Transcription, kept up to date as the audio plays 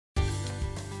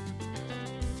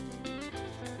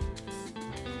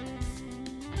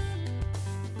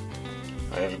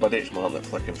Hi everybody, it's Martin at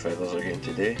Flicking Feathers again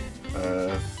today.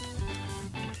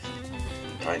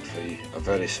 Trying for you a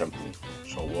very simple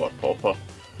saltwater popper.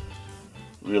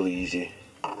 Really easy,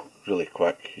 really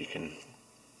quick. You can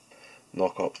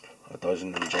knock up a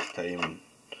dozen in just time and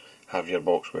have your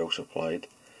box well supplied.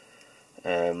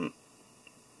 The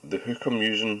hook I'm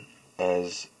using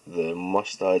is the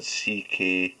Mustad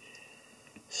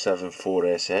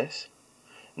CK74S SS,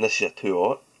 and this is a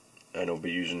 2/0, and I'll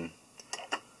be using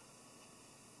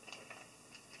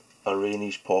a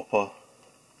Rainey's popper,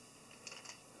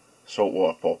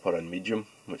 saltwater popper in medium,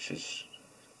 which is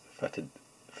fitted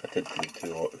to the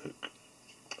 2/0 hook.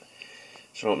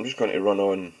 So I'm just going to run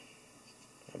on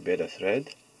a bed of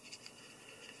thread.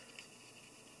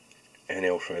 Any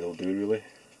old thread will do really.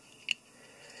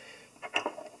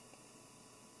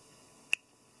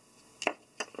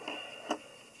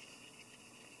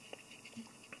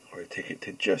 I'm going to take it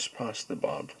to just past the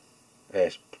barb,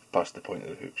 past the point of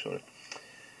the hook, sorry.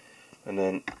 And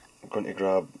then I'm going to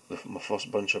grab my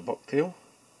first bunch of bucktail.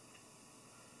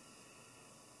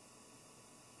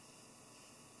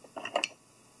 About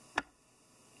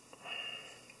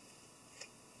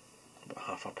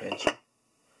half a pencil.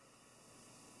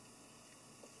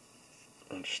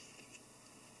 And just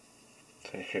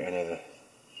take it into the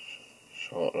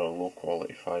shorter, low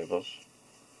quality fibres.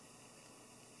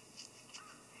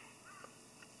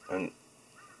 And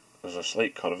there's a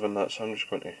slight curve in that, so I'm just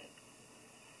going to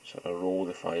sort of roll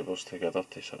the fibres together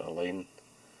to sort of line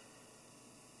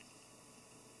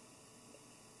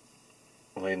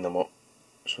them up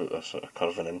so that they're sort of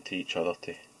curving into each other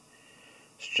to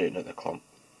straighten out the clump.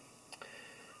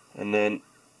 And then,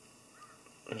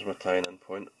 as my tying in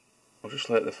point, I'll just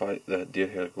let the deer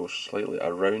hair go slightly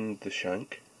around the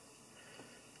shank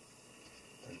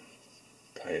and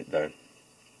tie it down.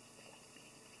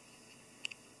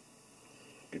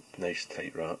 Good, nice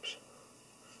tight wraps.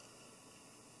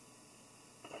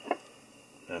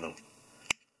 Then I'll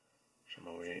trim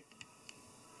away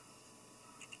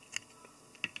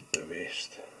the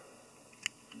waist,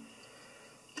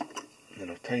 and then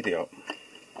I'll tidy up.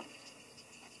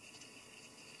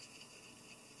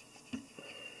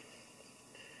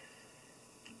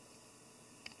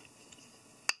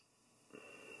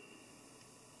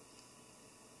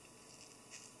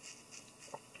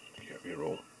 Give it a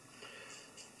roll.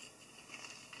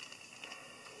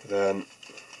 Then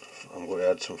I'm going to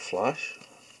add some flash.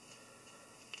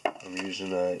 I'm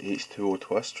using a H2O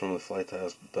twist from the Fly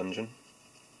Tyers Dungeon.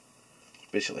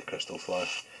 It's basically crystal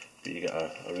flash, but you get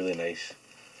a really nice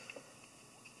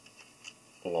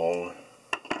long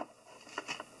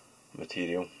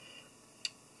material.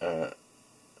 And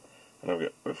I've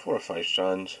got about 4 or 5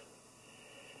 strands.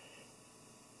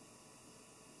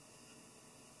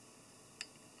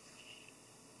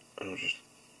 And I'll just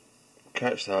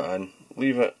catch that in,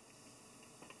 leave it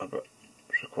about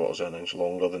 3/4 of an inch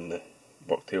longer than the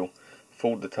bucktail,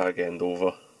 fold the tag end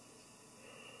over,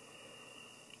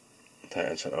 tie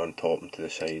it sort of on top and to the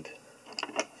side,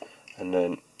 and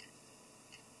then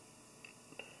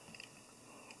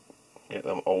get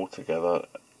them all together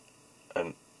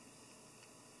and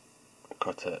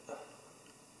cut it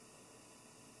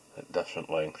at different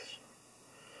lengths.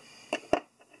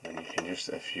 And you can just,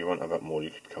 if you want a bit more,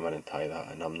 you could come in and tie that,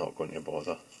 and I'm not going to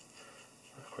bother.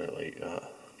 I quite like that.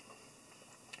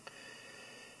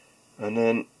 And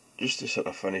then, just to sort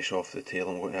of finish off the tail,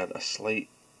 I'm going to add a slightly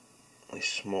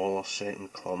smaller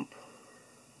second clump.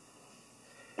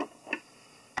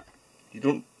 You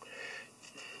don't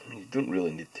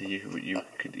really need to. You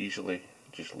could easily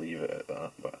just leave it at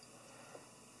that, but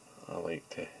I like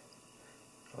to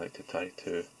tie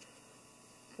two.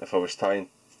 If I was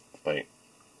tying like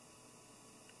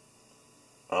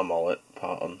a mullet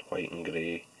pattern, white and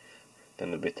grey,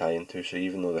 then they'd be tying two. So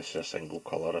even though this is a single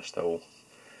colour,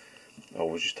 I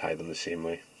always just tie them the same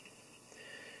way.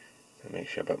 It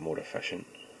makes you a bit more efficient.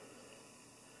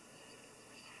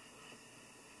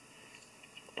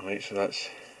 Alright, so that's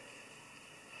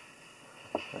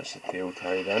the tail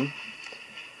tied in.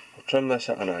 I'll trim this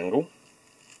at an angle.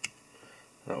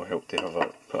 That will help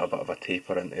to put a bit of a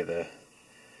taper into the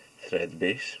thread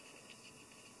base.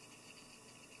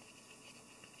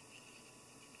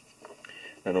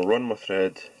 And I'll run my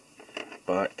thread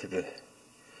back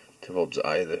towards the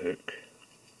eye of the hook.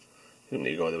 You don't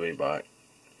need to go all the way back.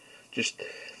 Just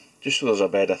so there's a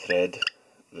bed of thread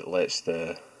that lets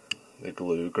the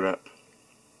glue grip.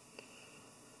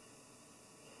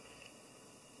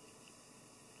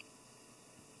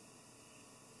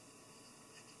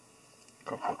 A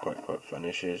couple of quick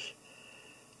finishes.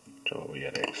 Trim away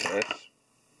your excess.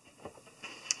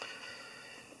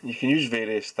 You can use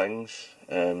various things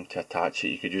to attach it.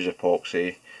 You could use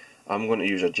epoxy. I'm going to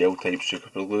use a gel type super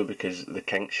glue because the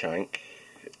kink shank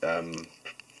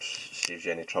saves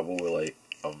you any trouble with like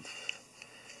of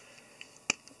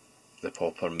the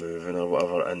popper moving or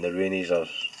whatever, and the rainies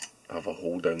have a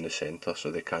hole down the centre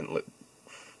so they can't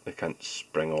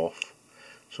spring off.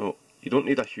 So you don't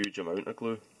need a huge amount of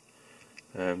glue.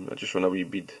 I just want a wee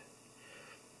bead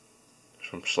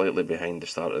from slightly behind the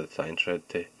start of the tying thread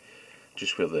to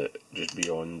just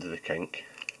beyond the kink,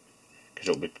 because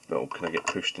it'll kind of get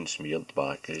pushed and smeared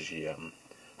back as you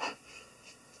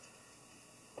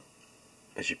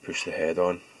push the head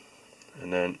on,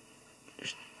 and then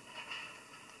just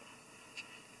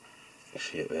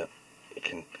see it there. You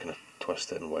can kind of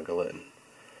twist it and wiggle it and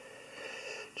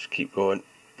just keep going,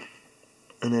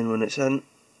 and then when it's in,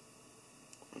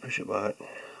 push it back,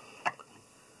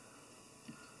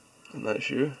 and that's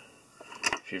you.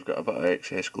 If you've got a bit of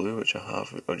excess glue, which I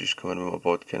have, I'll just come in with my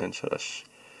bodkin and sort of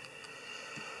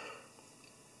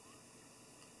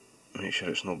make sure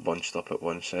it's not bunched up at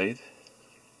one side,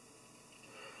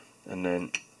 and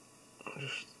then I'll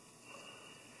just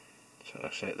sort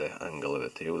of set the angle of the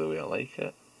tail the way I like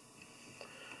it,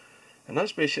 and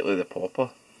that's basically the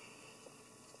popper.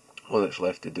 All that's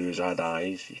left to do is add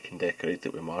eyes. You can decorate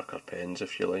it with marker pens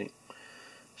if you like.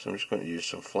 So I'm just going to use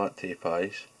some flat tape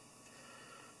eyes,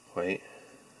 white.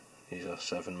 These are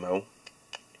 7mm. You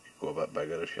could go a bit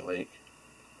bigger if you like.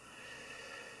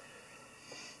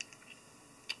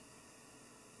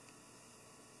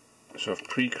 So I've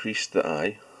pre-creased the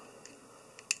eye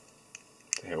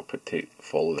to help it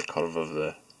follow the curve of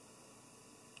the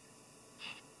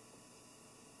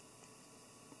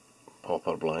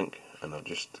popper blank, and I've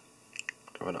just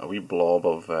given it a wee blob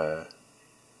of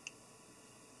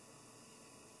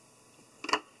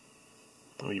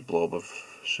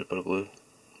super glue.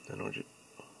 Then I'll just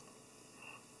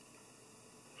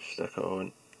stick it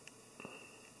on.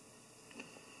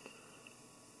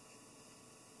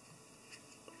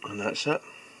 And that's it.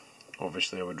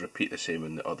 Obviously I would repeat the same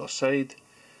on the other side,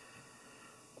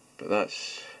 but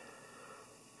that's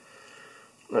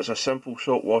a simple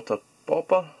saltwater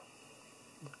popper.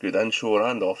 Good inshore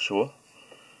and offshore.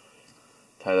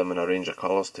 Tie them in a range of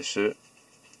colours to suit.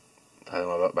 Tie them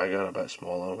a bit bigger, a bit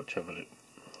smaller,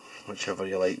 whichever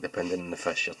you like, depending on the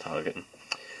fish you're targeting.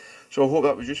 So I hope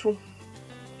that was useful.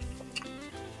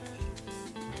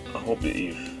 I hope that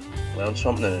you've learned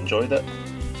something and enjoyed it.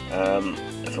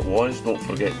 If it was, don't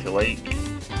forget to like,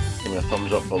 give me a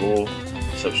thumbs up below,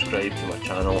 subscribe to my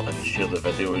channel and share the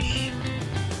videos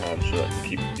so that I can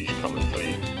keep these coming for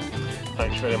you.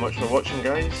 Thanks very much for watching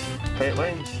guys. Tight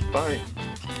lines, bye.